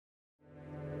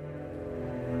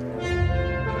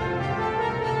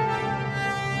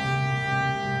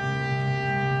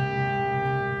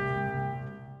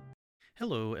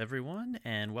Hello, everyone,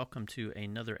 and welcome to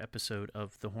another episode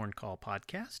of the Horn Call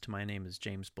podcast. My name is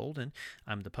James Bolden.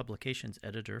 I'm the publications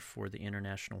editor for the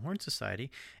International Horn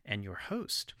Society and your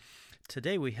host.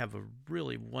 Today, we have a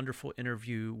really wonderful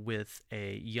interview with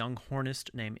a young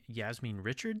hornist named Yasmeen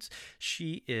Richards.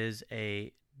 She is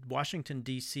a Washington,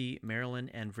 D.C., Maryland,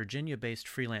 and Virginia-based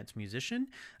freelance musician.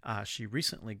 She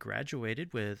recently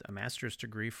graduated with a master's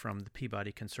degree from the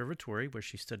Peabody Conservatory, where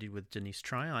she studied with Denise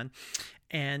Tryon,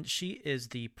 and she is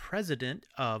the president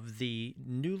of the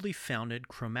newly founded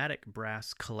Chromatic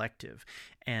Brass Collective.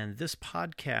 And this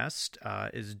podcast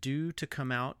is due to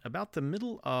come out about the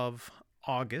middle of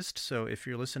August. So if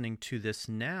you're listening to this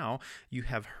now, you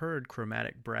have heard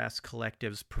Chromatic Brass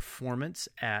Collective's performance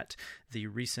at the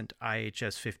recent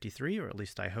IHS 53, or at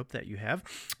least I hope that you have.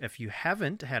 If you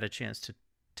haven't had a chance to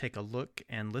take a look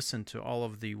and listen to all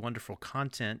of the wonderful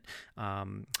content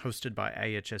hosted by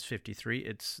IHS 53.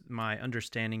 It's my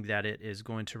understanding that it is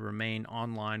going to remain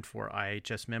online for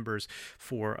IHS members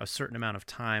for a certain amount of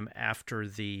time after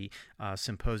the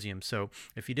symposium. So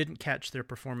if you didn't catch their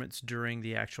performance during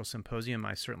the actual symposium,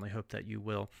 I certainly hope that you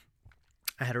will.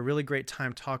 I had a really great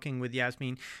time talking with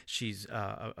Yasmeen. She's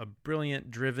a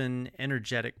brilliant, driven,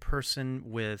 energetic person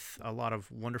with a lot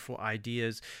of wonderful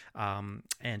ideas, and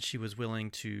she was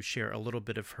willing to share a little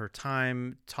bit of her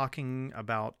time talking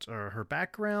about her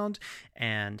background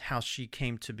and how she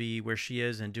came to be where she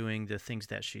is and doing the things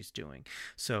that she's doing.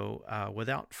 So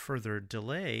without further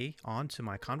delay, on to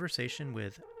my conversation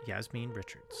with Yasmeen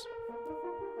Richards.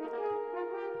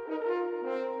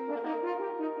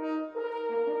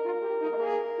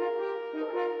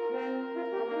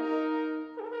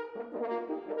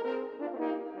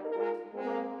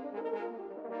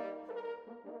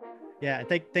 Yeah,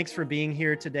 thanks for being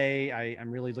here today.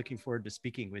 I'm really looking forward to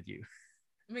speaking with you.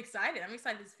 I'm excited. I'm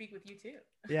excited to speak with you too.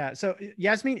 Yeah. So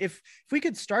Yasmeen, if we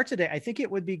could start today, I think it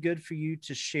would be good for you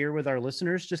to share with our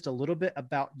listeners just a little bit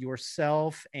about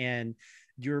yourself and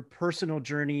your personal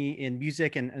journey in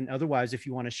music and otherwise, if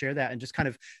you want to share that, and just kind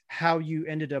of how you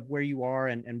ended up where you are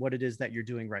and what it is that you're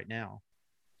doing right now.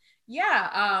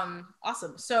 Yeah,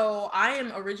 awesome. So I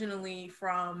am originally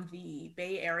from the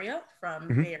Bay Area,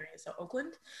 so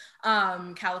Oakland,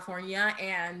 California,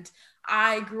 and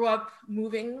I grew up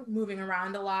moving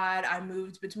around a lot. I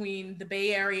moved between the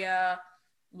Bay Area,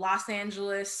 Los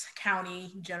Angeles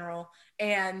County general,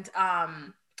 and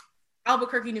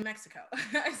Albuquerque, New Mexico.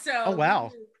 So oh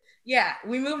wow.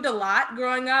 We moved a lot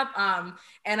growing up,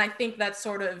 and I think that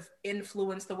sort of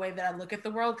influenced the way that I look at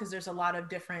the world, because there's a lot of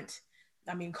different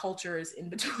cultures in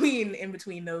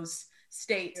between those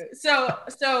states. So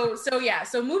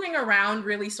moving around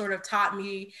really sort of taught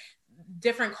me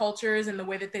different cultures and the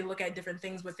way that they look at different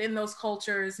things within those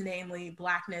cultures, namely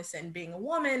Blackness and being a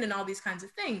woman and all these kinds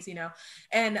of things,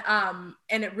 and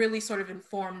it really sort of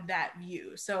informed that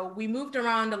view. So we moved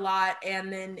around a lot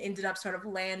and then ended up sort of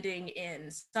landing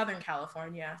in Southern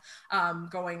California,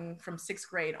 going from 6th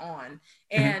grade on.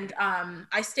 And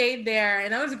I stayed there,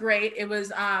 and that was great. It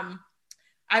was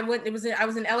I was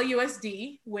in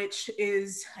LAUSD, which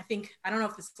is, I don't know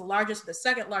if it's the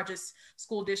second largest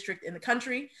school district in the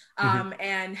country,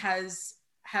 and has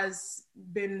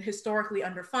been historically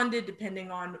underfunded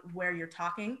depending on where you're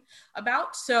talking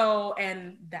about. So,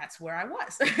 and that's where I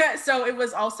was. So it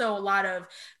was also a lot of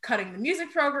cutting the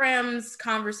music programs,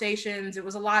 conversations. It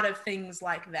was a lot of things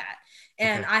like that.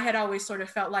 And I had always sort of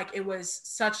felt like it was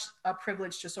such a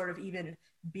privilege to sort of even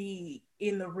be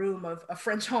in the room of a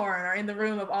French horn or in the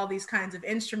room of all these kinds of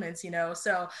instruments,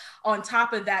 So on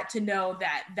top of that, to know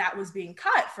that that was being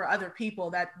cut for other people,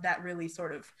 that really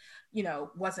sort of,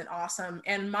 wasn't awesome.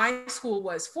 And my school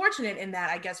was fortunate in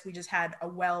that I guess we just had a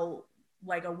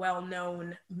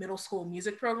well-known middle school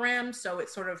music program. So it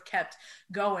sort of kept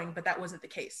going, but that wasn't the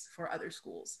case for other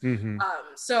schools. And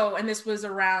this was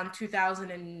around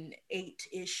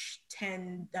 2008-ish,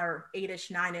 10 or 8-ish,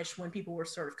 9-ish, when people were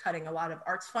sort of cutting a lot of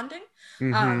arts funding.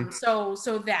 So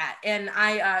that, and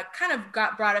I kind of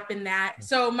got brought up in that.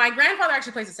 So my grandfather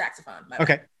actually plays a saxophone. My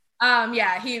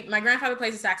grandfather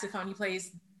plays a saxophone. He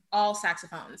plays all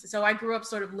saxophones. So I grew up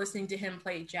sort of listening to him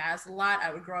play jazz a lot.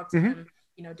 I would grow up to him,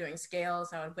 doing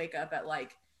scales. I would wake up at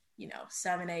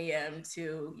 7 a.m.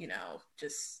 to,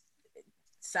 just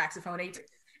saxophone 8.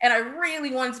 And I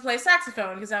really wanted to play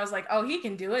saxophone because I was like, oh, he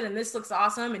can do it. And this looks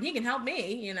awesome. And he can help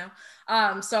me,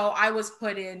 So I was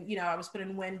put in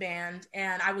wind band,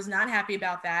 and I was not happy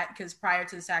about that because prior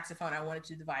to the saxophone, I wanted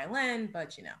to do the violin,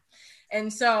 but,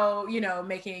 And so,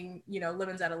 making,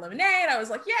 lemons out of lemonade, I was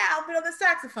like, yeah, I'll be on the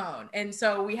saxophone. And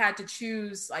so we had to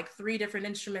choose like 3 different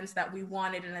instruments that we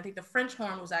wanted. And I think the French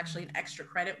horn was actually an extra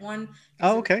credit one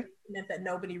because Oh, it was okay. an instrument that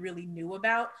nobody really knew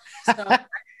about. So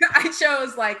I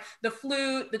chose like the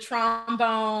flute, the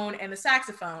trombone, and the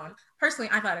saxophone. Personally,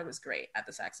 I thought it was great at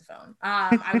the saxophone.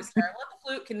 I was terrible at the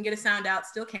flute, couldn't get a sound out,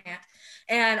 still can't.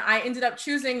 And I ended up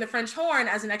choosing the French horn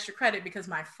as an extra credit because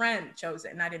my friend chose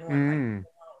it, and I didn't want like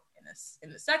in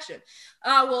this section.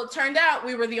 Well, it turned out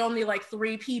we were the only like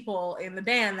 3 people in the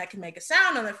band that could make a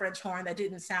sound on the French horn that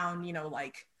didn't sound,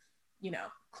 like,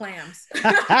 clams.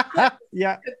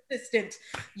 Yeah. Consistent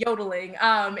yodeling.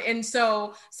 And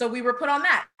so we were put on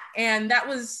that. And that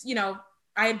was,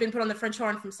 I had been put on the French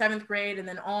horn from 7th grade and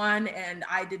then on, and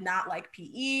I did not like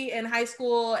PE in high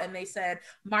school. And they said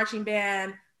marching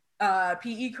band,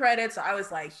 PE credits. So I was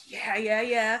like,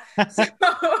 yeah. So,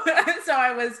 so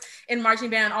I was in marching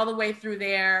band all the way through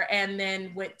there, and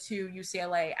then went to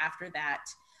UCLA after that.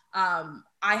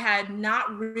 I had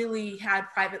not really had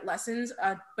private lessons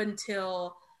up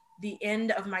until the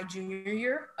end of my junior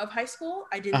year of high school.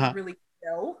 I didn't really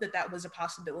know that was a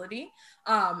possibility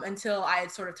until I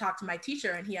had sort of talked to my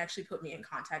teacher, and he actually put me in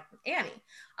contact with Annie.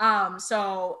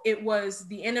 So it was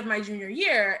the end of my junior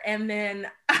year, and then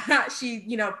she,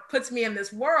 puts me in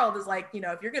this world, is like,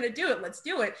 if you're gonna do it, let's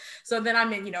do it. So then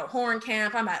I'm in, horn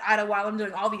camp, I'm at Idlewild, I'm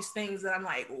doing all these things that I'm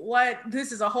like, what?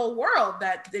 This is a whole world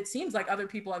that it seems like other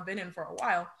people have been in for a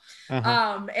while.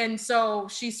 And so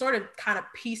she sort of kind of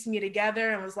pieced me together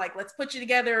and was like, let's put you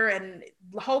together and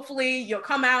hopefully you'll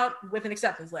come out with an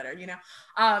acceptance letter,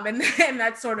 and then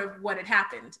that's sort of what had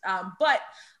happened. But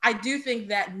I do think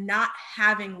that not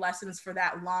having lessons for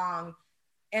that long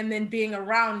and then being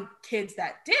around kids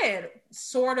that did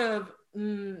sort of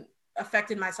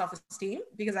affected my self-esteem,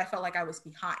 because I felt like I was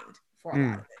behind for a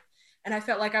lot of it. And I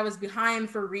felt like I was behind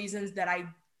for reasons that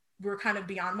were kind of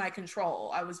beyond my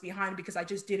control. I was behind because I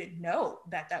just didn't know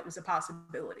that was a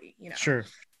possibility, Sure.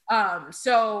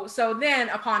 So then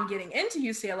upon getting into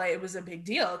UCLA, it was a big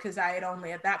deal because I had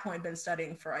only at that point been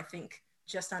studying for, I think,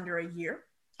 just under a year.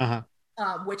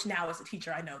 Which now as a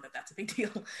teacher, I know that that's a big deal.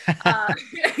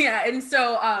 Yeah. And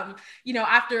so,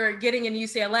 after getting in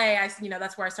UCLA,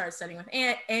 that's where I started studying with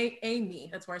Amy.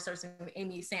 That's where I started studying with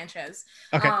Amy Sanchez.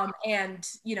 Okay. And,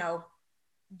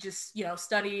 just,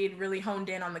 studied, really honed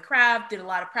in on the craft, did a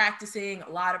lot of practicing,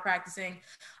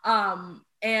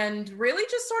 and really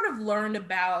just sort of learned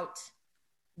about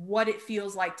what it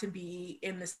feels like to be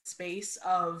in the space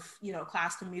of,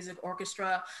 classical music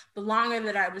orchestra. The longer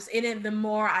that I was in it, the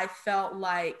more I felt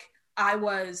like I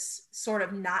was sort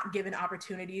of not given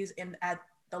opportunities at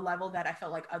the level that I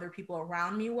felt like other people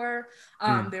around me were.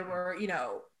 There were,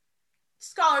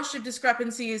 scholarship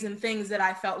discrepancies and things that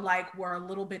I felt like were a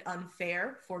little bit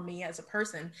unfair for me as a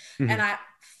person. And I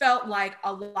felt like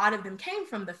a lot of them came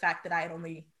from the fact that I had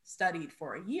only studied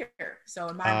for a year. So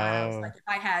in my mind, I was like, if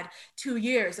I had 2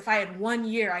 years, if I had 1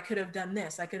 year, I could have done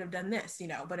this,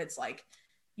 but it's like,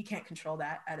 you can't control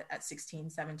that at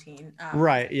 16, 17.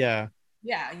 Right. Yeah.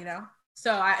 Yeah.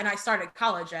 So I started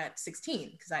college at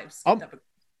 16 because I skipped up.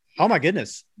 Oh my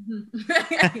goodness.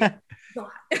 Yeah.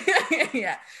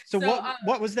 Yeah. So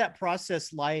what was that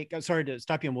process like? I'm sorry to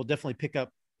stop you, and we'll definitely pick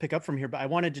up from here, but I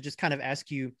wanted to just kind of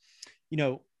ask you,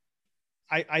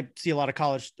 I see a lot of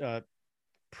college,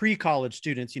 pre-college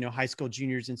students, high school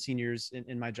juniors and seniors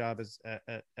in my job as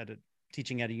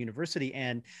teaching at a university.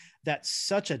 And that's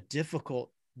such a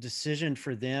difficult decision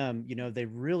for them. They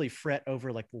really fret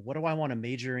over like, well, what do I want to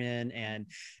major in? And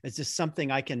is this something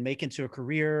I can make into a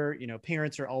career?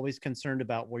 Parents are always concerned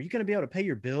about, well, are you going to be able to pay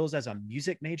your bills as a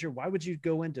music major? Why would you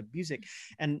go into music?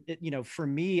 And for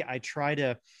me, I try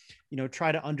to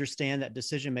understand that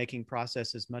decision-making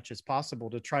process as much as possible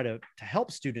to try to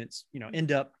help students,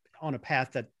 end up on a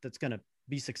path that's going to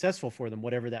be successful for them,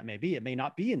 whatever that may be. It may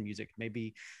not be in music, it may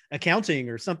be accounting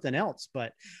or something else,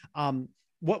 but,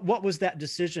 what was that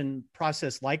decision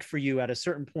process like for you? At a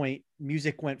certain point,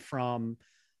 music went from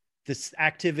this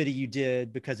activity you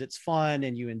did because it's fun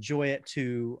and you enjoy it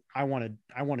to, I want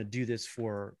to do this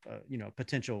for,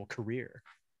 potential career.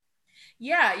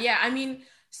 Yeah. I mean,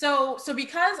 so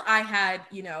because I had,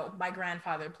 my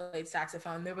grandfather played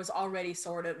saxophone, there was already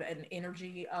sort of an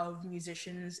energy of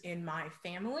musicians in my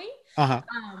family.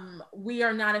 We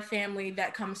are not a family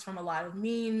that comes from a lot of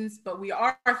means, but we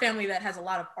are a family that has a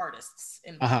lot of artists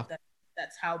involved.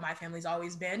 That's how my family's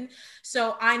always been.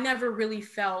 So I never really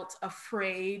felt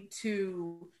afraid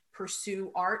to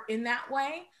pursue art in that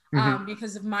way. Mm-hmm.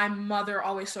 Because my mother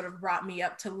always sort of brought me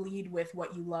up to lead with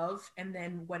what you love, and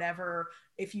then whatever,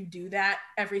 if you do that,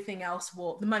 everything else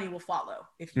the money will follow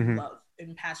if you Mm-hmm. love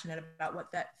and passionate about what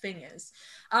that thing is.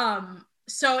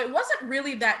 So it wasn't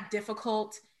really that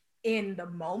difficult in the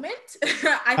moment.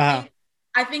 I Uh-huh. think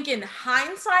I think in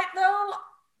hindsight though,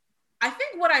 I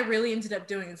think what I really ended up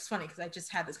doing, it's funny because I just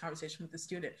had this conversation with the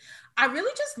student. I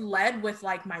really just led with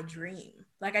like my dream.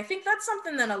 Like, I think that's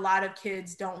something that a lot of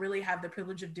kids don't really have the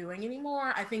privilege of doing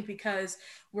anymore. I think because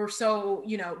we're so,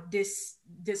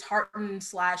 disheartened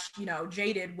slash,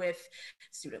 jaded with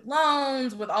student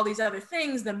loans, with all these other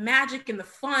things, the magic and the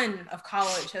fun of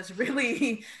college has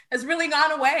really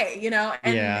gone away,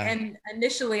 and Yeah.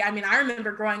 initially, I mean, I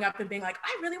remember growing up and being like,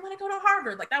 I really want to go to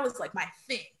Harvard. Like that was like my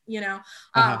thing,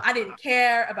 Uh-huh. I didn't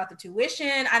care about the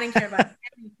tuition. I didn't care about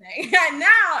anything. And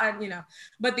now,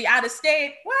 but the out of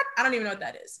state, what? I don't even know what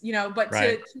that is, but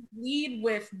Right. to lead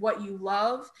with what you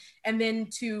love, and then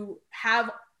to have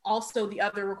also the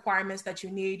other requirements that you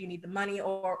need the money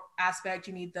or aspect,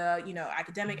 you need the,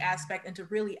 academic aspect, and to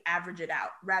really average it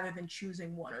out rather than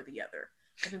choosing one or the other.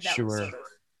 I think that was Sure. sort of,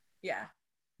 yeah.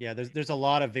 Yeah, there's a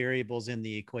lot of variables in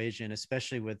the equation,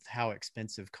 especially with how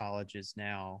expensive college is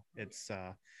now.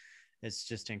 It's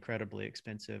just incredibly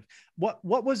expensive. What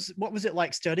was it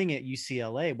like studying at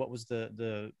UCLA? What was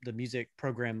the music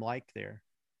program like there?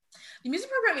 The music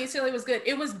program at UCLA was good.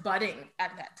 It was budding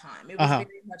at that time. It was Uh-huh.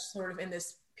 very much sort of in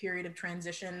this period of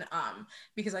transition,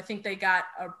 because I think they got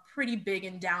a pretty big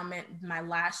endowment my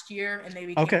last year, and they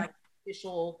became Okay. like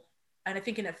official, and I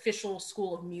think an official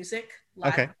school of music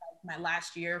Okay. my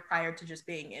last year prior to just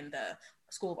being in the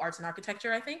School of Arts and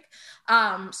Architecture, I think.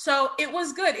 So it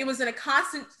was good. It was in a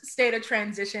constant state of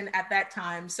transition at that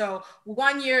time. So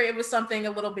one year it was something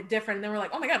a little bit different. And then we're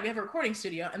like, oh my God, we have a recording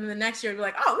studio. And then the next year we're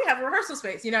like, oh, we have a rehearsal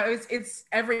space. It's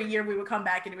every year we would come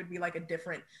back and it would be like a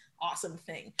different awesome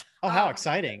thing. Oh, how Um,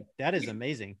 exciting. That is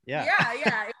amazing. Yeah.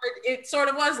 yeah, it sort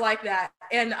of was like that.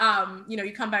 And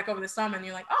you come back over the summer and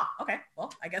you're like, oh, okay,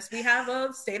 well, I guess we have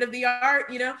a state of the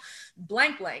art,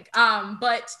 blank.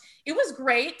 But it was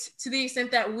great to the extent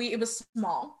that it was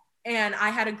small, and I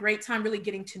had a great time really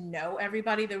getting to know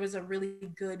everybody. There was a really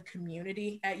good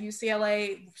community at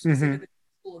UCLA, Mm-hmm. specifically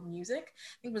School of Music.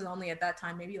 I think it was only at that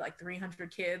time maybe like 300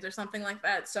 kids or something like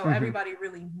that. So Mm-hmm. everybody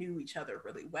really knew each other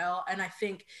really well, and I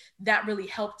think that really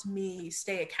helped me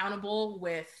stay accountable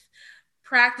with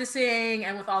practicing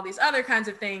and with all these other kinds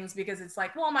of things, because it's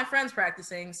like, well, my friend's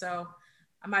practicing, so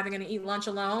I'm either going to eat lunch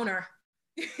alone or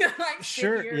like sit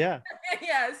Sure. here Yeah.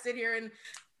 sit here and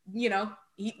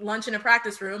eat lunch in a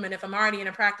practice room. And if I'm already in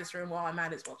a practice room, well, I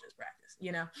might as well just practice.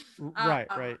 Right.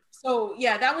 Right. So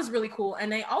yeah, that was really cool.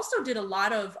 And they also did a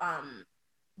lot of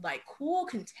like cool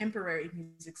contemporary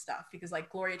music stuff, because like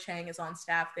Gloria Chang is on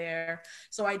staff there.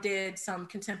 So I did some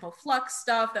contempo flux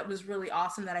stuff that was really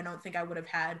awesome, that I don't think I would have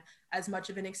had as much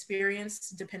of an experience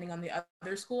depending on the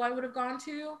other school I would have gone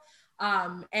to.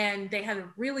 And they had a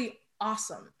really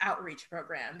awesome outreach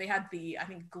program. They had the, I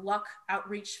think, Gluck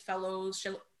Outreach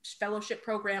Fellowship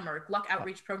program, or Gluck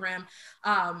Outreach program.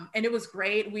 And it was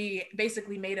great. We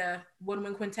basically made a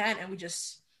woodwind quintet and we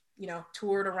just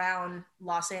toured around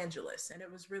Los Angeles, and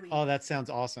Oh, that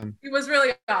sounds awesome. it was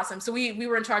really awesome. So we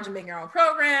were in charge of making our own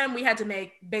program. We had to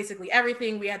make basically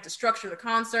everything. We had to structure the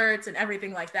concerts and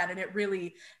everything like that, and it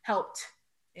really helped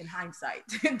in hindsight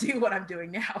to do what I'm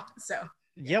doing now. So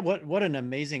yeah. Yeah, what an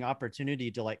amazing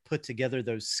opportunity to like put together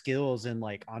those skills in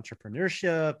like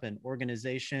entrepreneurship and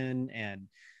organization, and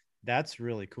that's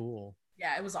really cool.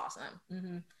 Yeah, it was awesome.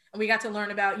 And we got to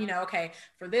learn about, okay,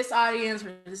 for this audience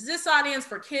versus this audience,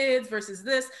 for kids versus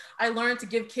this. I learned to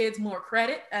give kids more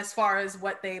credit as far as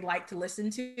what they like to listen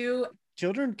to.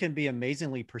 Children can be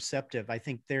amazingly perceptive. I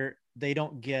think they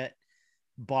don't get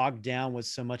bogged down with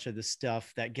so much of the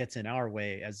stuff that gets in our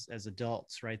way as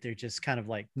adults, right? They're just kind of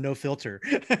like no filter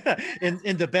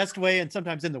in the best way and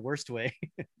sometimes in the worst way.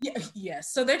 Yeah,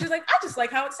 yes. So they're just like, I just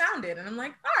like how it sounded. And I'm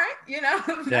like, all right, Yeah,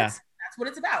 that's what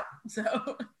it's about.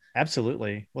 So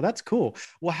absolutely. Well, that's cool.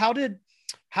 Well, how did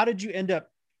you end up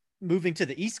moving to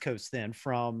the East Coast then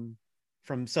from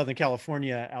Southern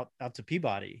California out to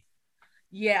Peabody?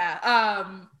 yeah,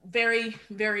 very,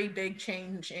 very big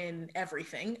change in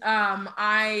everything.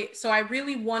 So I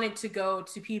really wanted to go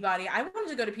to Peabody. I wanted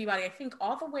to go to Peabody, I think,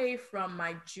 all the way from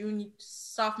my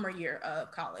sophomore year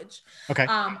of college. Okay.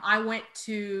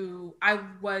 I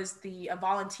was a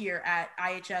volunteer at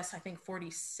IHS, I think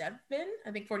 47.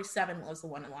 I think 47 was the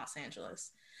one in Los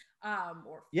Angeles.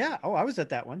 or Yeah. Oh, I was at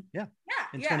that one. Yeah.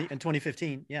 yeah, yeah. In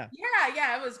 2015. Yeah.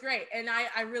 Yeah, it was great. And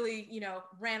I really,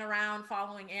 ran around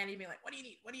following Annie, being like, what do you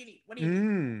need? What do you need? What do you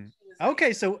need? She was like,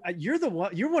 Okay, so you're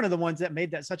one of the ones that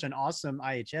made that such an awesome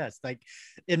IHS. Like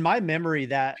in my memory,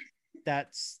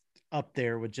 that's up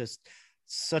there with just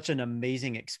such an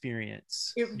amazing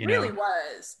experience. it really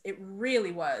was. It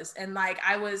really was. And like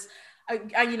I was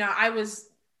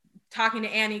talking to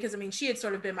Annie because I mean she had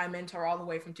sort of been my mentor all the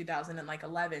way from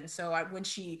 2011. So when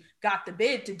she got the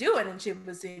bid to do it and she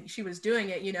was doing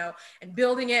it, and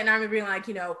building it, and I remember being like,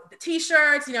 the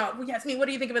t-shirts, well, Yasmeen, what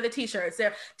do you think about the t-shirts?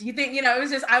 There, do you think, it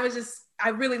was just I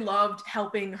really loved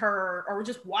helping her or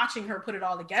just watching her put it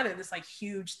all together. This like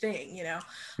huge thing,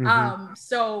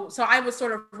 So I was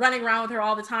sort of running around with her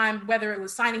all the time, whether it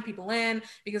was signing people in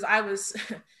because I was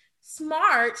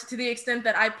smart to the extent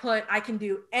that I can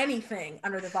do anything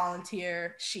under the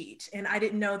volunteer sheet. And I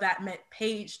didn't know that meant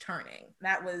page turning.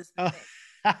 That was the thing.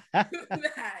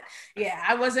 That, yeah,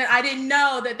 I didn't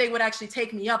know that they would actually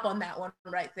take me up on that one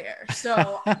right there.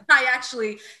 So I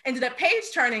actually ended up page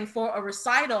turning for a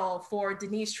recital for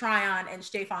Denise Tryon and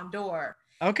Stefan Dorr.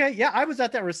 Okay. Yeah. I was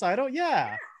at that recital.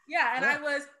 Yeah. Yeah. And I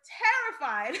was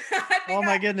terrified. Oh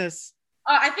my goodness.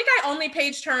 I think I only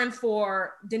page turned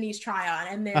for Denise Tryon,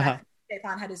 and then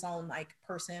Stefan had his own like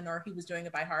person, or he was doing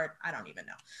it by heart. I don't even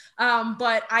know.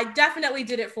 But I definitely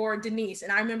did it for Denise,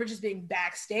 and I remember just being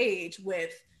backstage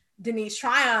with Denise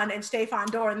Tryon and Stefan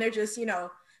Dorr, and they're just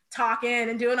talking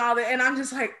and doing all that, and I'm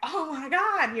just like, oh my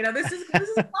god, this is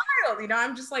wild.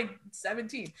 I'm just like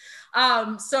 17.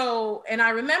 So, and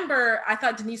I remember I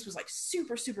thought Denise was like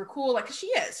super super cool, like she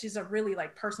is. She's a really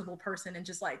like personable person and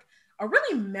just like a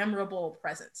really memorable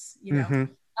presence,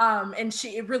 and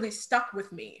it really stuck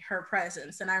with me, her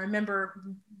presence. And I remember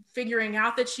figuring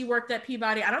out that she worked at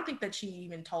Peabody. I don't think that she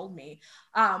even told me,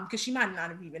 because she might not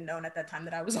have even known at that time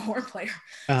that I was a horn player.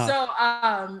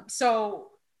 So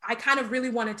I kind of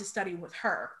really wanted to study with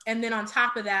her. And then on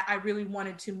top of that, I really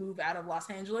wanted to move out of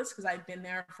Los Angeles because I'd been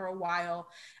there for a while.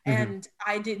 And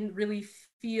I didn't really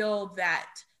feel that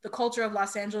the culture of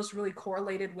Los Angeles really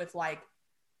correlated with like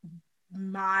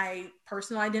my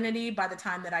personal identity by the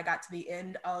time that I got to the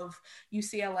end of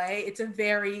UCLA. It's a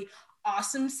very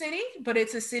awesome city, but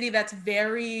it's a city that's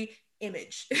very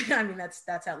image. I mean, that's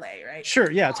LA, right?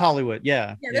 Sure. Yeah. It's Hollywood.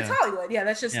 Yeah. That's Hollywood. Yeah.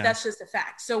 That's just a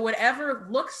fact. So whatever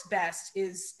looks best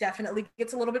is definitely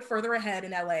gets a little bit further ahead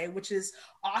in LA, which is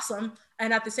awesome.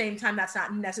 And at the same time, that's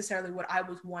not necessarily what I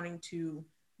was wanting to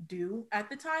do at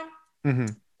the time.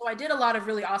 So I did a lot of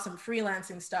really awesome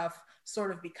freelancing stuff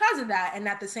sort of because of that. And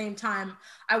at the same time,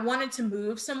 I wanted to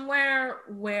move somewhere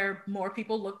where more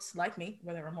people looked like me,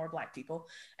 where there were more Black people.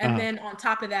 And then on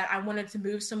top of that, I wanted to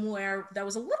move somewhere that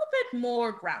was a little bit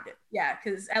more grounded. Yeah,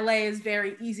 because LA is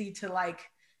very easy to like,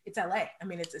 it's LA. I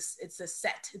mean, it's a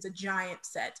set. It's a giant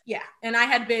set. Yeah. And I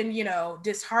had been,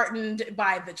 disheartened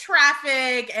by the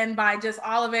traffic and by just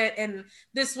all of it. And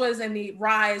this was in the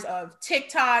rise of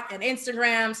TikTok and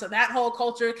Instagram. So that whole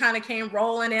culture kind of came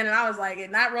rolling in, and I was like,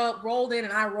 and that rolled in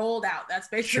and I rolled out. That's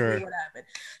basically what happened.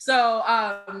 So,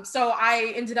 so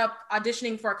I ended up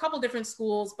auditioning for a couple different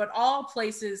schools, but all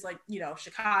places like,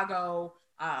 Chicago,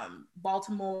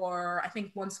 Baltimore, I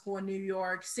think one school in New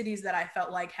York, cities that I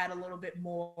felt like had a little bit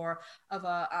more of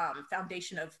a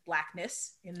foundation of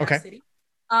Blackness in that city.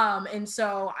 And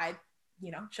so I,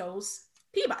 chose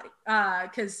Peabody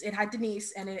because it had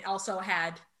Denise and it also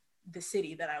had the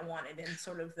city that I wanted and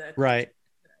sort of the right.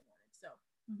 That I wanted.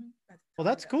 So, well,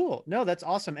 that's cool. No, that's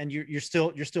awesome. And you're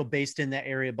still based in that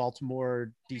area,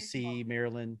 Baltimore, DC,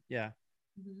 Maryland. Yeah.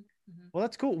 Well,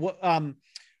 that's cool.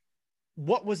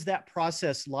 What was that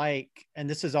process like? And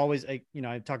this is always I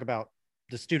talk about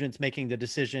the students making the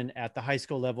decision at the high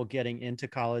school level, getting into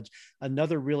college.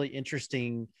 Another really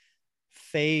interesting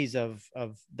phase of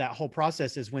that whole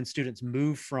process is when students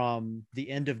move from the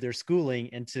end of their schooling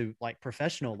into like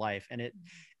professional life. And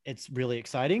it's really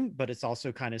exciting, but it's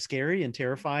also kind of scary and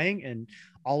terrifying and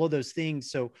all of those things.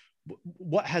 So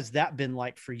what has that been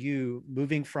like for you,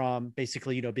 moving from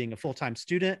basically, being a full-time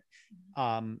student,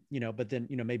 but then,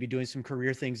 maybe doing some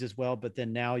career things as well, but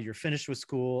then now you're finished with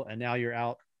school and now you're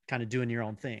out kind of doing your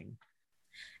own thing?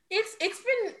 It's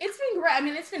been great. I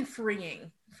mean, it's been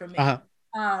freeing for me.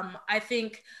 I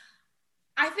think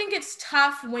it's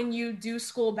tough when you do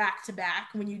school back to back,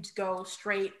 when you go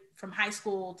straight from high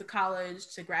school to college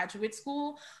to graduate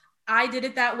school. I did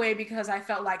it that way because I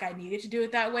felt like I needed to do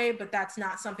it that way, but that's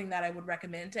not something that I would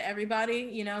recommend to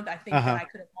everybody. I think that I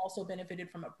could have also benefited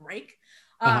from a break.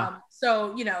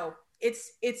 So,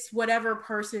 it's whatever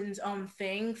person's own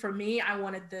thing. For me, I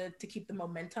wanted to keep the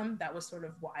momentum. That was sort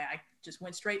of why I just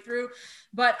went straight through.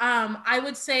 But I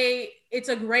would say it's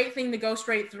a great thing to go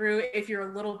straight through if you're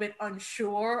a little bit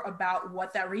unsure about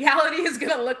what that reality is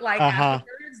going to look like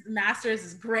afterwards. The master's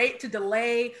is great to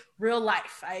delay real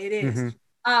life. It is. Mm-hmm.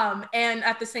 And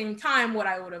at the same time, what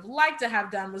I would have liked to have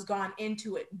done was gone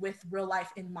into it with real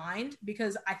life in mind,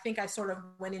 because I think I sort of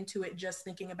went into it just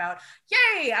thinking about,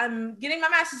 yay, I'm getting my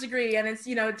master's degree, and it's,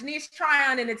 Denise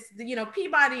Tryon, and it's,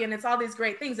 Peabody, and it's all these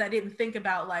great things. I didn't think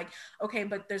about like, okay,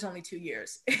 but there's only 2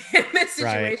 years in this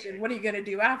situation. Right. What are you going to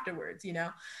do afterwards?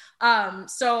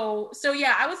 So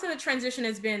yeah, I would say the transition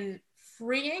has been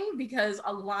freeing, because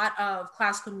a lot of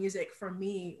classical music for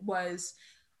me was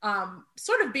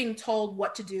sort of being told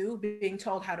what to do, being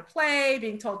told how to play,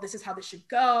 being told this is how this should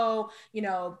go.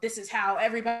 This is how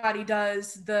everybody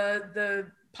does the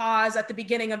pause at the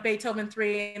beginning of Beethoven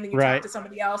 3, and then you talk to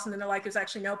somebody else, and then they're like, there's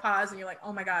actually no pause, and you're like,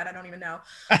 oh my God, I don't even know.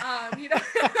 Like,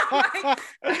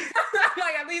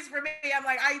 at least for me, I'm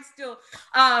like, I still,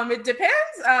 it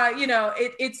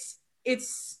depends.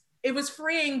 It was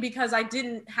freeing because I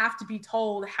didn't have to be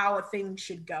told how a thing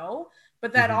should go.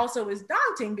 But that also is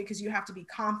daunting, because you have to be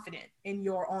confident in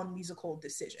your own musical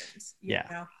decisions. You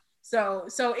know? So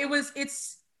it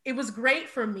was great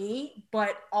for me,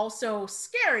 but also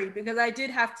scary, because I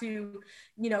did have to,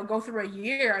 go through a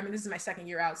year. I mean, this is my second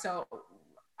year out. So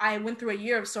I went through a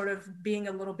year of sort of being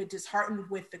a little bit disheartened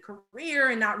with the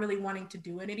career and not really wanting to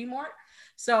do it anymore.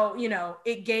 So,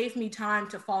 it gave me time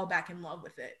to fall back in love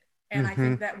with it. And I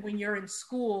think that when you're in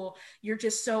school, you're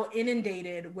just so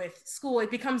inundated with school,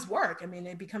 it becomes work. I mean,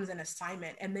 it becomes an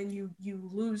assignment. And then you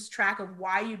lose track of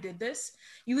why you did this.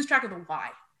 You lose track of the why.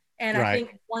 And I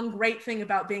think one great thing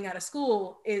about being out of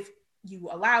school, if you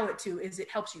allow it to, is it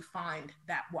helps you find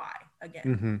that why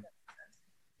again.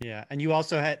 Yeah. And you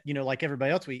also had, like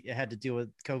everybody else, we had to deal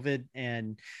with COVID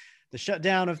and the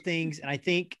shutdown of things. And I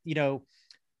think,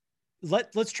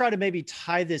 let's try to maybe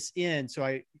tie this in. So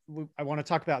I want to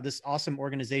talk about this awesome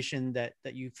organization that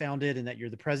you founded and that you're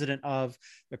the president of,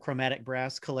 the Chromatic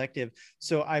Brass Collective.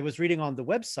 So I was reading on the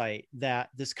website that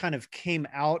this kind of came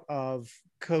out of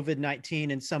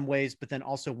COVID-19 in some ways, but then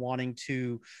also wanting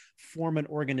to form an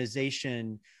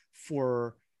organization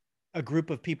for a group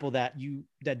of people that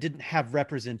didn't have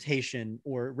representation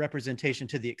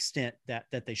to the extent that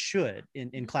they should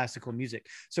in classical music.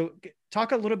 So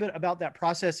talk a little bit about that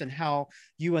process and how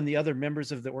you and the other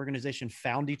members of the organization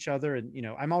found each other. And,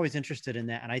 I'm always interested in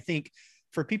that. And I think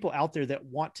for people out there that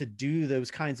want to do those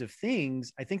kinds of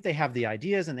things, I think they have the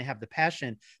ideas and they have the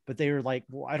passion, but they were like,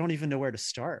 well, I don't even know where to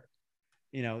start.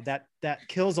 That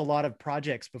kills a lot of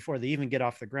projects before they even get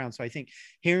off the ground. So I think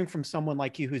hearing from someone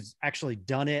like you who's actually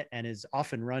done it and is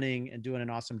off and running and doing an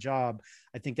awesome job,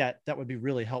 I think that would be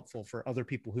really helpful for other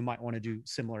people who might want to do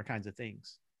similar kinds of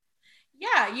things.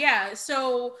 Yeah.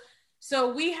 So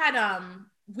we had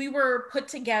we were put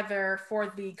together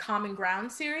for the Common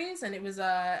Ground series, and it was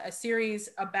a series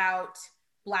about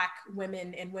Black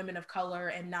women and women of color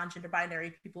and non-gender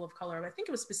binary people of color. I think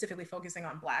it was specifically focusing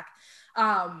on Black.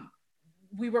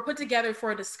 We were put together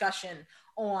for a discussion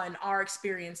on our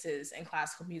experiences in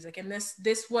classical music. And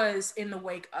this was in the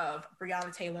wake of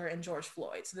Breonna Taylor and George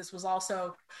Floyd. So this was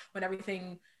also when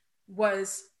everything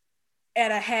was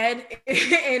at a head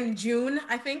in June,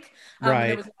 I think.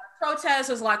 There was a lot of protests,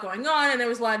 there was a lot going on, and there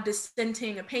was a lot of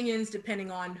dissenting opinions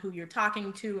depending on who you're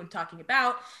talking to and talking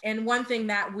about. And one thing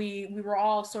that we were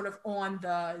all sort of on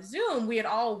the Zoom, we had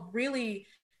all really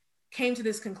came to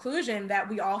this conclusion that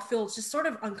we all feel just sort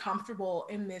of uncomfortable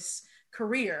in this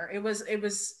career. It was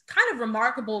kind of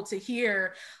remarkable to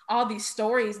hear all these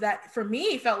stories that for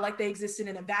me felt like they existed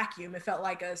in a vacuum. It felt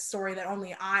like a story that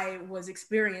only I was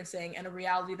experiencing, and a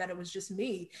reality that it was just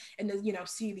me. And to,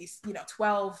 see these,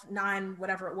 12, 9,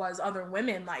 whatever it was, other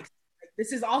women like,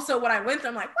 this is also what I went through.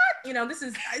 I'm like, what?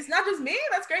 It's not just me.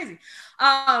 That's crazy.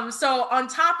 So on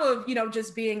top of,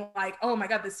 just being like, oh my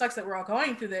God, this sucks that we're all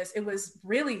going through this. It was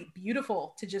really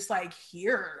beautiful to just like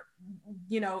hear,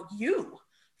 you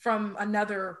from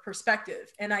another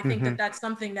perspective. And I think that that's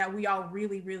something that we all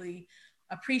really, really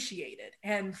appreciated.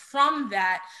 And from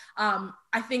that,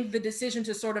 I think the decision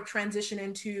to sort of transition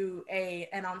into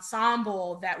an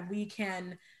ensemble that we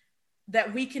can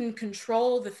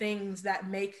control the things that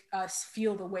make us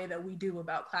feel the way that we do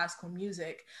about classical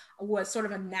music was sort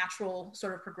of a natural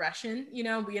sort of progression.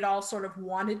 We had all sort of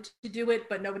wanted to do it,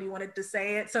 but nobody wanted to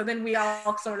say it. So then we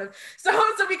all sort of, so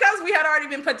because we had already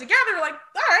been put together, like,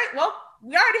 all right, well,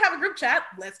 we already have a group chat,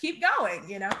 let's keep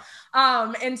going,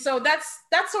 And so that's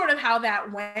sort of how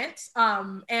that went.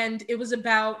 And it was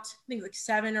about, I think like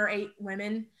 7 or 8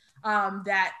 women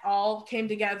that all came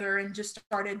together and just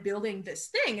started building this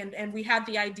thing. And we had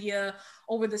the idea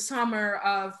over the summer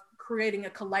of creating a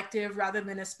collective rather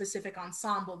than a specific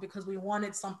ensemble, because we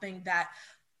wanted something that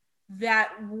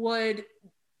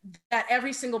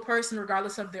every single person,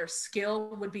 regardless of their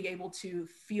skill, would be able to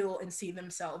feel and see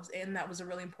themselves in. That was a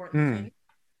really important thing.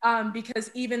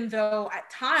 Because even though at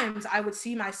times I would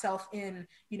see myself in,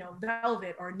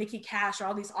 Velvet or Nikki Cash or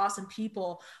all these awesome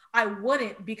people, I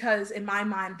wouldn't, because in my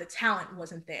mind, the talent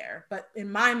wasn't there. But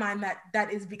in my mind,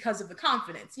 that is because of the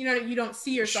confidence. You don't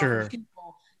see yourself in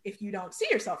people if you don't see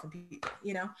yourself in people,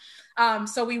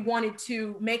 So we wanted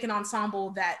to make an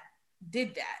ensemble that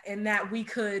did that, and that we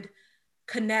could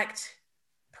connect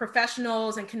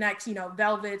professionals and connect,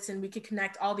 Velvets, and we could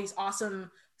connect all these awesome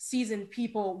seasoned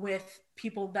people with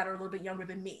people that are a little bit younger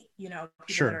than me, people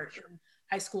that are in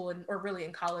high school or really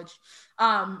in college.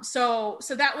 So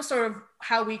that was sort of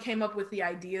how we came up with the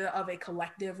idea of a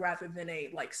collective rather than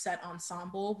a set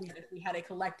ensemble. If we had a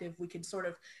collective, we could sort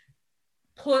of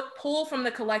pull from the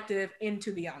collective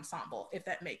into the ensemble, if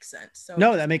that makes sense. So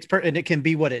no, that makes and it can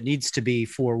be what it needs to be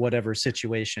for whatever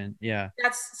situation. Yeah.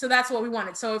 That's what we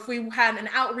wanted. So if we had an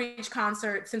outreach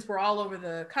concert, since we're all over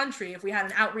the country, if we had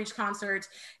an outreach concert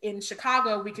in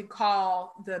Chicago, we could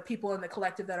call the people in the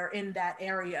collective that are in that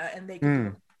area, and they could do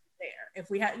it there.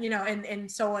 If we had, and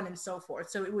so on and so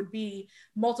forth. So it would be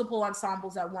multiple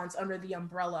ensembles at once under the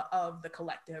umbrella of the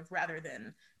collective rather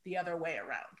than the other way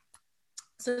around.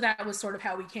 So that was sort of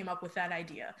how we came up with that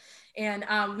idea. And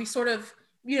we sort of,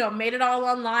 made it all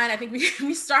online. I think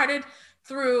we started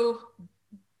through,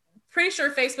 pretty sure,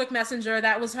 Facebook Messenger.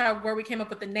 That was where we came up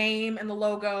with the name, and the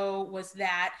logo was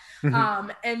that.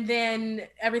 And then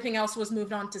everything else was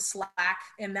moved on to Slack,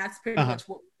 and that's pretty much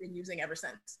what we've been using ever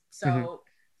since. So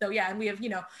yeah, and we have,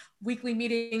 weekly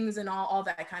meetings and all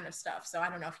that kind of stuff. So I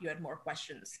don't know if you had more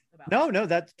questions about No,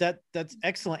 that's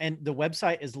excellent. And the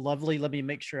website is lovely. Let me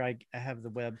make sure I have the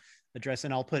web address,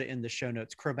 and I'll put it in the show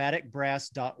notes.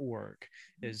 chromaticbrass.org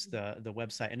is the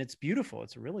website, and it's beautiful.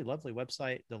 It's a really lovely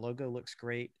website. The logo looks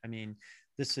great. I mean,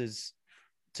 this is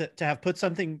to have put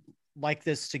something like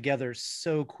this together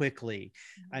so quickly.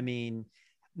 I mean,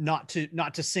 not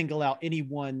to single out any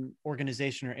one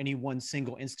organization or any one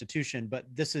single institution, but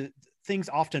things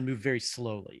often move very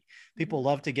slowly. People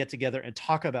love to get together and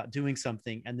talk about doing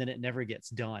something, and then it never gets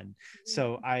done.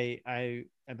 So I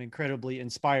am incredibly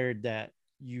inspired that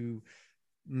you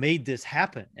made this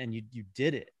happen, and you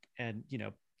did it. And,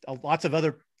 lots of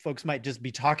other folks might just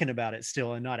be talking about it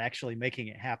still and not actually making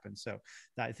it happen. So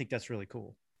I think that's really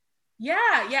cool. Yeah.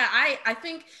 I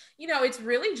think, it's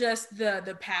really just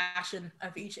the passion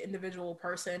of each individual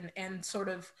person, and sort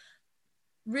of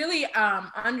really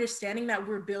understanding that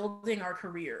we're building our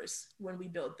careers when we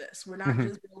build this. We're not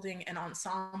just building an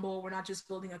ensemble. We're not just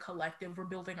building a collective. We're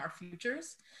building our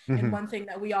futures. And one thing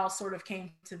that we all sort of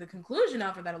came to the conclusion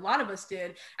of, or that a lot of us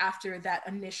did after that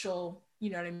initial,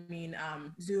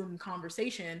 Zoom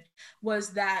conversation, was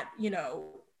that,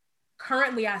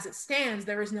 currently, as it stands,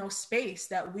 there is no space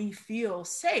that we feel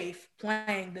safe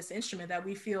playing this instrument, that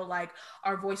we feel like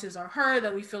our voices are heard,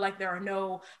 that we feel like there are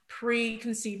no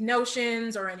preconceived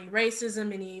notions or any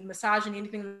racism, any misogyny,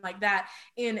 anything like that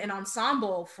in an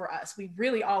ensemble for us. We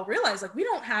really all realize we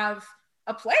don't have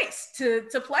a place to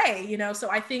play, So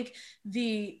I think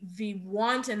the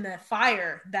want and the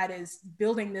fire that is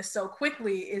building this so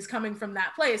quickly is coming from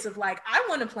that place of I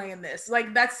want to play in this.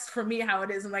 That's for me how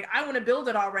it is. And I want to build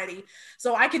it already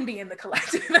so I can be in the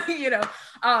collective,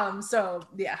 So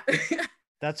yeah.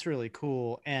 That's really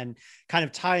cool. And kind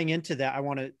of tying into that, I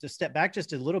want to step back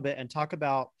just a little bit and talk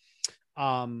about,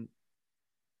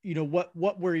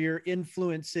 what were your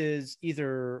influences,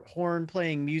 either horn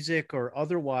playing music or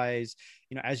otherwise,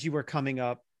 as you were coming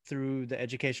up through the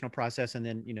educational process, and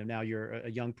then, now you're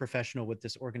a young professional with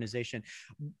this organization.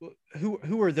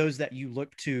 Who are those that you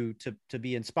look to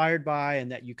be inspired by,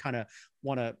 and that you kind of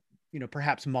want to,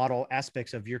 perhaps model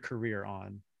aspects of your career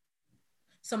on?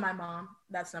 So my mom,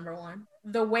 that's number one.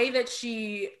 The way that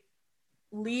she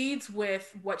leads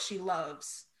with what she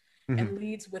loves and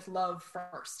leads with love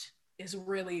first is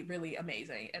really, really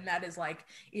amazing. And that is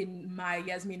in my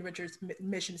Yasmeen Richards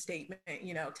mission statement,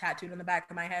 tattooed on the back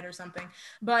of my head or something.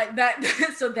 But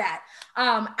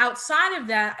outside of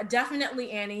that,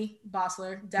 definitely Annie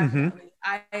Bossler, definitely.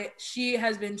 She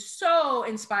has been so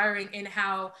inspiring in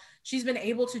how she's been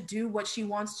able to do what she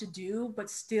wants to do, but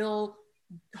still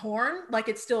horn,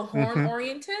 it's still horn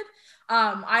oriented.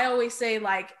 I always say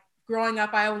growing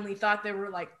up, I only thought there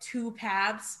were two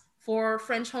paths for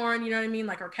French horn, you know what I mean?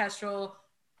 Orchestral,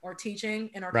 or teaching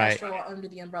in Right. orchestral under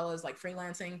the umbrellas like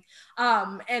freelancing.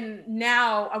 And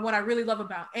now what I really love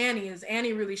about Annie is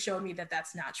Annie really showed me that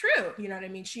that's not true. You know what I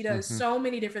mean? She does so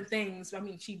many different things. I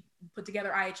mean, she put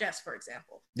together IHS, for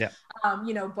example. Yeah.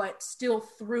 You know, but still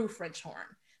through French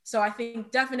horn. So I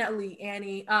think definitely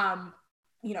Annie,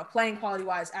 you know, playing quality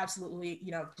wise, absolutely,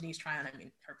 you know, Denise Tryon, I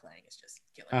mean, her playing is just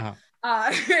killer.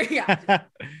 Yeah.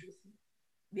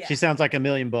 Yeah. She sounds like $1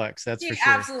 million. That's for sure.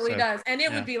 Absolutely does. And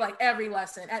it would be like every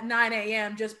lesson at 9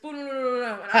 a.m. just boom,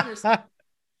 and I'm just like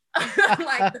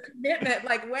the commitment,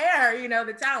 like where, you know,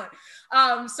 the talent.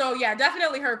 So yeah,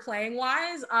 definitely her playing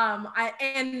wise.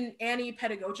 And Annie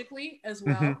pedagogically as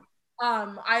well.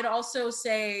 I'd also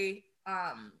say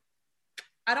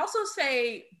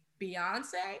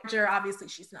Beyonce. Obviously,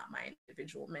 she's not my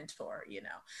individual mentor, you know,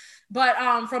 but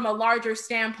from a larger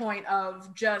standpoint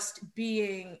of just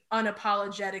being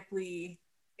unapologetically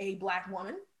a Black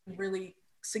woman, really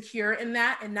secure in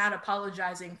that and not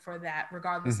apologizing for that,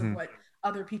 regardless of what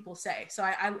other people say. So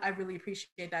I really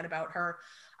appreciate that about her.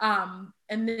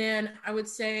 And then I would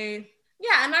say,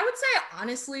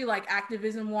 honestly, like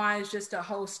activism wise, just a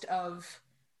host of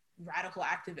radical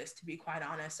activists, to be quite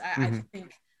honest. I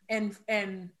think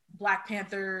and Black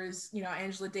Panthers, you know,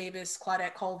 Angela Davis,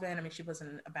 Claudette Colvin. I mean, she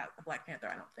wasn't about a Black Panther,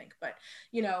 I don't think, but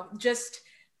you know, just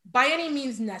by any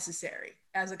means necessary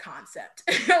as a concept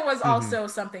was also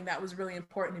something that was really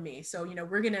important to me. So, you know,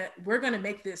 we're gonna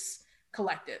make this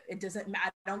collective. It doesn't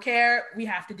matter. I don't care. We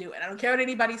have to do it. I don't care what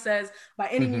anybody says. By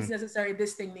any means necessary,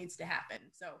 this thing needs to happen.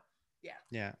 So yeah.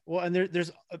 Yeah. Well, and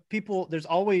there's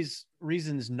always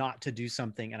reasons not to do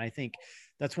something. And I think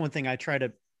that's one thing I try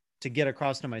to get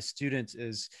across to my students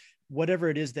is whatever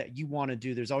it is that you want to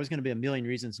do, there's always going to be a million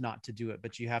reasons not to do it,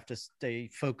 but you have to stay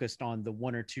focused on the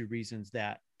one or two reasons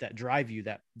that drive you,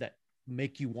 that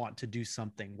make you want to do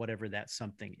something, whatever that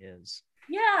something is.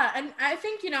 Yeah. And I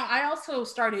think, you know, I also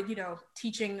started, you know,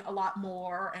 teaching a lot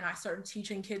more, and I started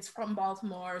teaching kids from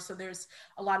Baltimore. So there's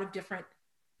a lot of different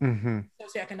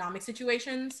socioeconomic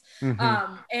situations.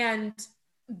 And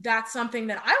that's something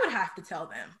that I would have to tell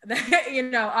them that, you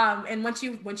know, and once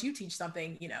you teach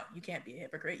something, you know, you can't be a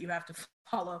hypocrite. You have to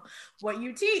follow what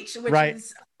you teach, which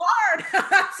is hard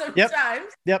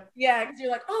sometimes. Yep. Yeah. Cause you're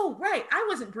like, oh, right. I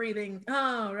wasn't breathing.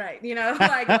 Oh, right. You know,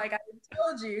 like I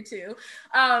told you to.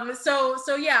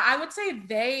 So yeah, I would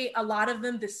say a lot of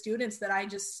them, the students that I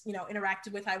just, you know,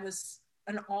 interacted with, I was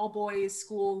an all boys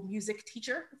school music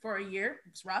teacher for a year.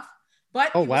 It was rough,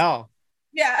 but wow.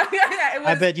 Yeah.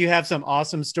 I bet you have some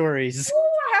awesome stories.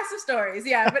 I have some stories.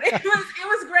 Yeah. But it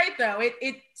was great though.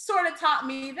 It sort of taught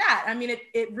me that. I mean,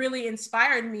 it really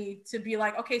inspired me to be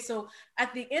like, okay, so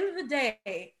at the end of the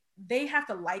day, they have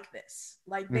to like this.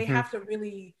 Like they have to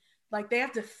really, like they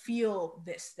have to feel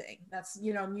this thing. That's,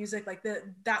 you know, music, like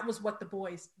that was what the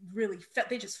boys really felt.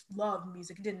 They just loved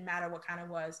music. It didn't matter what kind it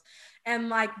was. And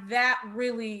like that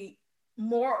really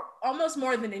almost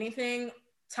more than anything,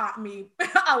 taught me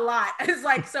a lot. It's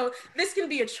like, so this can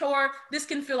be a chore, this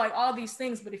can feel like all these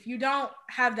things, but if you don't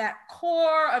have that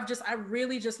core of just, I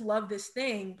really just love this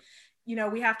thing, you know,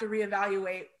 we have to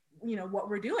reevaluate, you know, what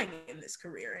we're doing in this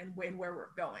career and where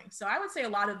we're going. So I would say a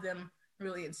lot of them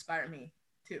really inspire me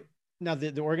too. Now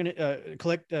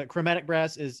the Chromatic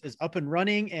Brass is up and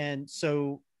running, and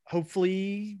so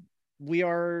hopefully we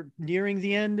are nearing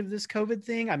the end of this COVID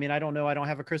thing. I mean, I don't know. I don't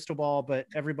have a crystal ball, but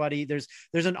everybody, there's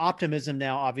an optimism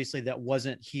now, obviously, that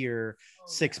wasn't here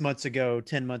 6 months ago,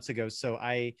 10 months ago. So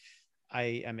I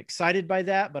am excited by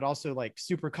that, but also like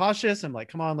super cautious. I'm like,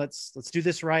 come on, let's do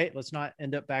this right. Let's not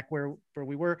end up back where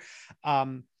we were.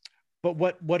 But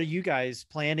what are you guys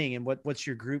planning, and what's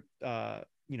your group,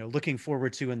 you know, looking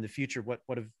forward to in the future?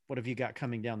 What have you got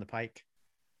coming down the pike?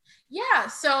 Yeah,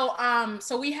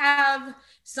 so we have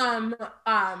some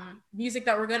music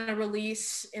that we're going to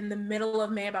release in the middle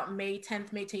of May, about May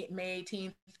 10th, May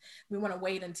 18th. We want to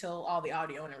wait until all the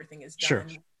audio and everything is done. Sure.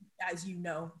 As you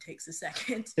know, it takes a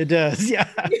second. It does, yeah.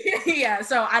 Yeah,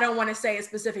 so I don't want to say a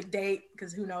specific date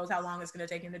because who knows how long it's going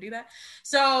to take him to do that.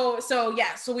 So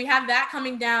we have that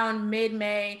coming down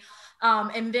mid-May.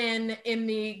 And then in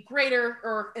the greater,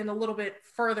 or in a little bit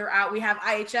further out, we have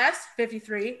IHS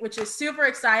 53, which is super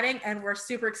exciting. And we're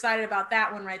super excited about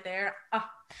that one right there.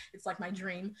 It's like my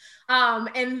dream.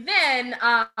 And then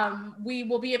we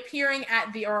will be appearing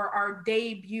at our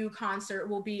debut concert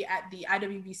will be at the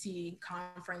IWBC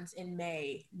conference in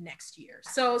May next year.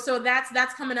 So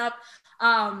that's coming up.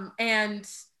 And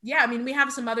yeah, I mean, we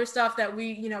have some other stuff that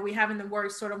we have in the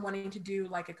works, sort of wanting to do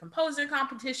like a composer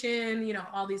competition, you know,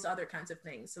 all these other kinds of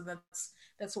things. So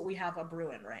that's what we have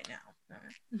brewing right now.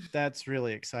 That's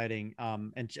really exciting.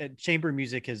 And chamber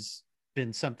music has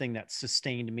been something that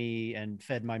sustained me and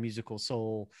fed my musical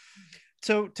soul.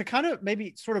 So to kind of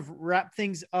maybe sort of wrap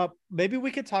things up, maybe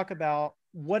we could talk about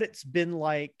what it's been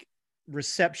like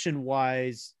reception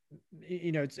wise.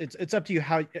 It's up to you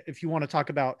how, if you want to talk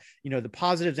about, the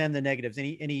positives and the negatives,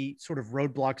 any sort of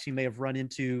roadblocks you may have run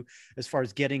into as far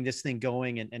as getting this thing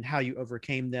going, and how you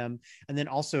overcame them. And then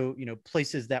also,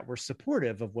 places that were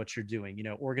supportive of what you're doing,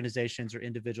 organizations or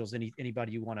individuals,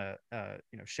 anybody you want to,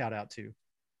 shout out to.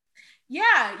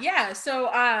 Yeah. So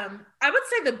I would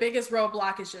say the biggest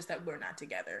roadblock is just that we're not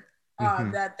together.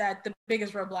 Mm-hmm. That the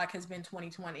biggest roadblock has been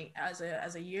 2020 as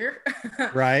a year.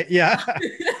 Right. Yeah.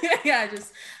 Yeah,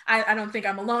 I don't think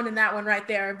I'm alone in that one right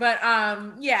there. But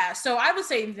yeah, so I would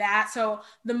say that. So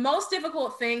the most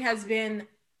difficult thing has been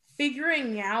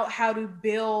figuring out how to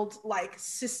build like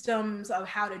systems of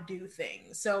how to do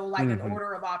things. So like an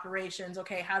order of operations.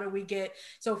 Okay, how do we get,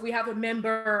 so if we have a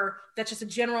member that's just a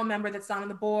general member that's not on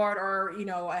the board, or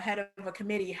a head of a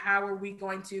committee, how are we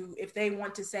going to, if they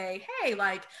want to say, hey,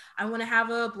 like I want to have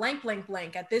a blank blank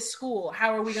blank at this school,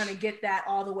 how are we going to get that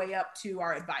all the way up to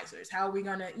our advisors? How are we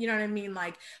going to, you know what I mean,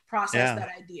 like process that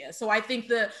idea? So I think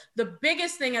the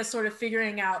biggest thing is sort of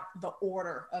figuring out the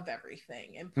order of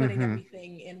everything and putting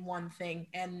everything in one thing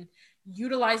and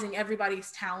utilizing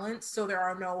everybody's talents so there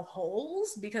are no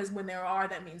holes, because when there are,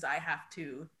 that means I have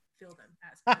to fill them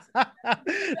as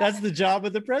president. That's the job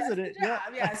of the president.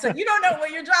 Yeah. So you don't know what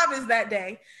your job is that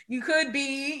day. You could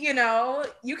be,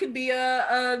 you could be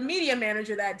a media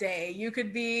manager that day. You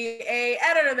could be a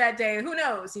editor that day. Who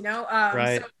knows,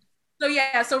 Right.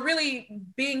 So really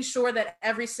being sure that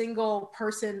every single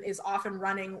person is off and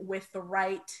running with the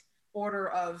right order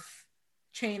of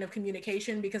chain of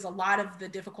communication, because a lot of the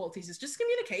difficulties is just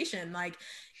communication, like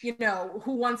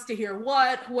who wants to hear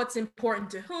what's important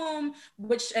to whom,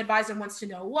 which advisor wants to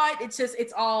know what. It's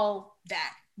all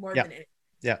that more than anything.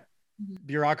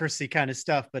 Bureaucracy kind of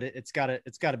stuff, but it's got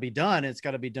to be done. It's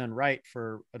got to be done right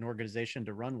for an organization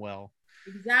to run well.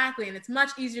 Exactly. And it's much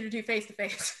easier to do face to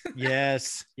face.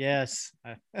 Yes.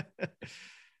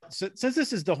 So since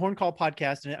this is the Horn Call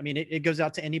podcast, and I mean, it goes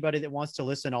out to anybody that wants to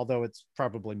listen, although it's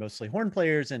probably mostly horn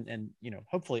players and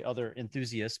hopefully other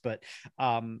enthusiasts, but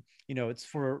it's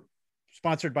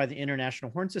sponsored by the International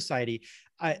Horn Society.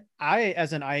 I,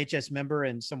 as an IHS member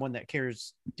and someone that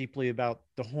cares deeply about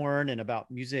the horn and about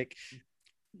music,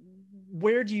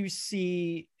 where do you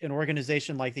see an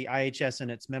organization like the IHS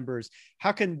and its members?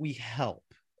 How can we help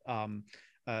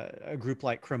a group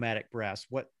like Chromatic Brass?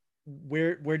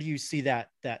 Where do you see that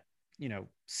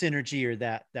synergy or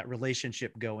that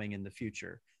relationship going in the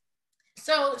future?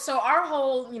 So our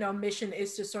whole mission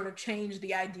is to sort of change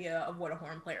the idea of what a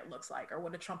horn player looks like, or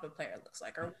what a trumpet player looks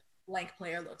like, or blank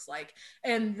player looks like,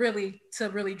 and really to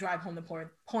drive home the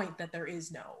point that there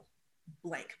is no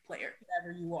blank player,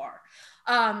 whatever you are.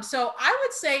 So I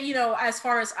would say, as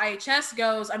far as IHS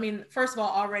goes, I mean, first of all,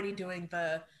 already doing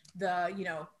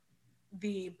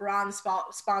the bronze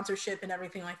sponsorship and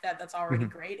everything like that, that's already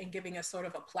great, and giving us sort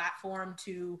of a platform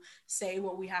to say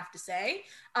what we have to say.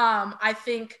 I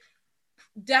think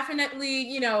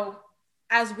definitely,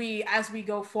 as we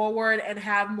go forward and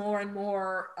have more and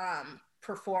more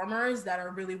performers that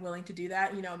are really willing to do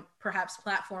that, perhaps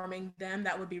platforming them,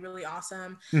 that would be really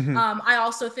awesome. I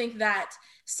also think that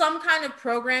some kind of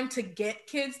program to get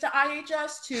kids to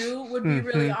IHS too would be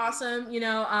really awesome,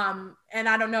 and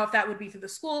I don't know if that would be through the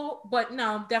school, but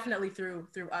no, definitely through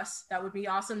us, that would be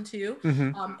awesome too.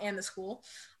 And the school.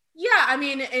 Yeah, I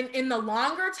mean, in the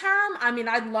longer term, I mean,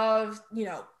 I'd love,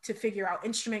 to figure out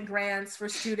instrument grants for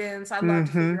students. I'd love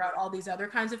to figure out all these other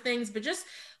kinds of things, but just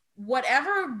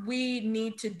whatever we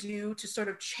need to do to sort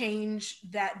of change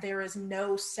that there is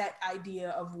no set idea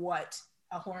of what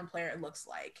a horn player looks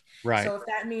like. Right. So if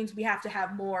that means we have to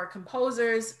have more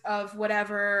composers of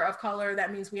whatever of color,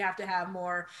 that means we have to have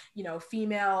more,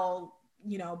 female,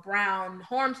 brown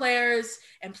horn players,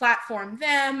 and platform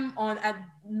them on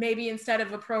maybe instead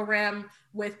of a program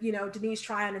with, Denise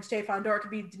Tryon and Stefan Dorr, it could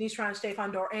be Denise Tryon and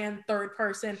Stefan Dorr and third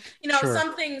person,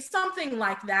 Sure. something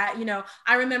like that.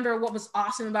 I remember what was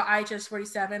awesome about IHS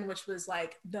 47, which was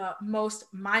like the most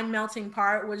mind melting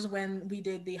part, was when we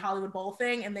did the Hollywood Bowl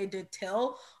thing and they did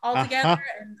Till all together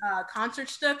and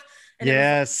Concertstück. And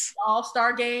yes. It was like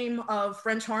all-star game of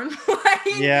French horn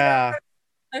playing. Yeah.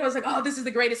 I was like, oh, this is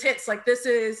the greatest hits. Like, this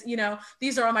is,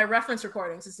 these are all my reference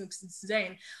recordings. It's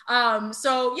insane.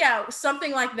 So yeah,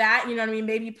 something like that, you know what I mean?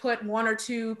 Maybe put one or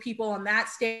two people on that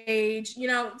stage,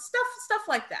 stuff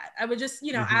like that. I would just,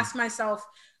 ask myself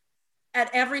at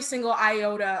every single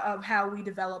iota of how we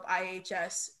develop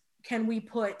IHS, can we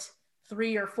put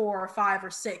 3 or 4 or 5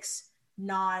 or 6 you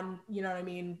know what I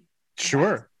mean?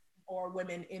 Sure. or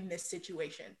women in this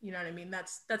situation. You know what I mean?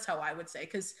 That's how I would say,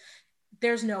 because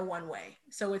there's no one way.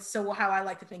 So how I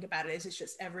like to think about it is it's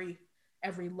just every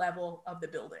level of the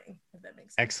building, if that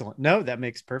makes sense. Excellent. No, that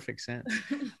makes perfect sense.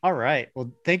 All right.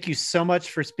 Well, thank you so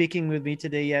much for speaking with me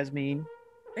today, Yasmeen.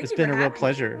 It's been a real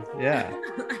pleasure. Yeah.